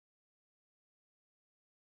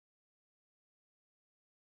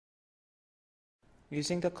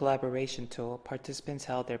Using the collaboration tool, participants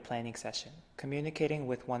held their planning session, communicating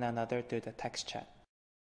with one another through the text chat.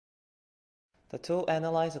 The tool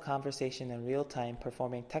analyzed the conversation in real time,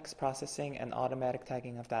 performing text processing and automatic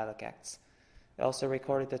tagging of dialogue acts. It also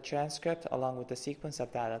recorded the transcript along with the sequence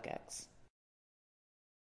of dialogue acts.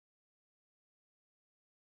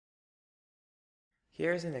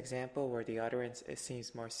 Here is an example where the utterance "it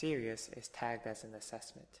seems more serious" is tagged as an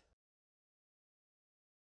assessment.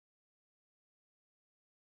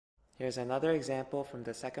 Here's another example from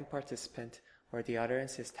the second participant where the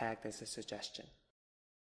utterance is tagged as a suggestion.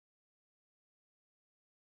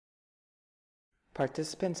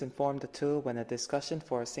 Participants inform the tool when a discussion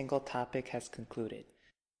for a single topic has concluded.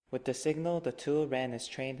 With the signal, the tool ran its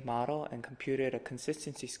trained model and computed a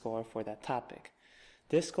consistency score for that topic.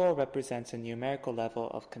 This score represents a numerical level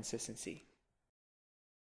of consistency.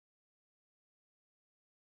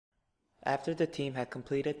 After the team had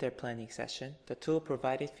completed their planning session, the tool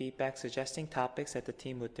provided feedback suggesting topics that the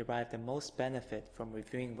team would derive the most benefit from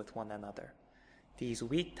reviewing with one another. These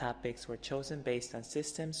weak topics were chosen based on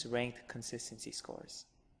systems ranked consistency scores.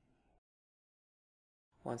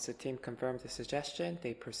 Once the team confirmed the suggestion,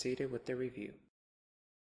 they proceeded with the review.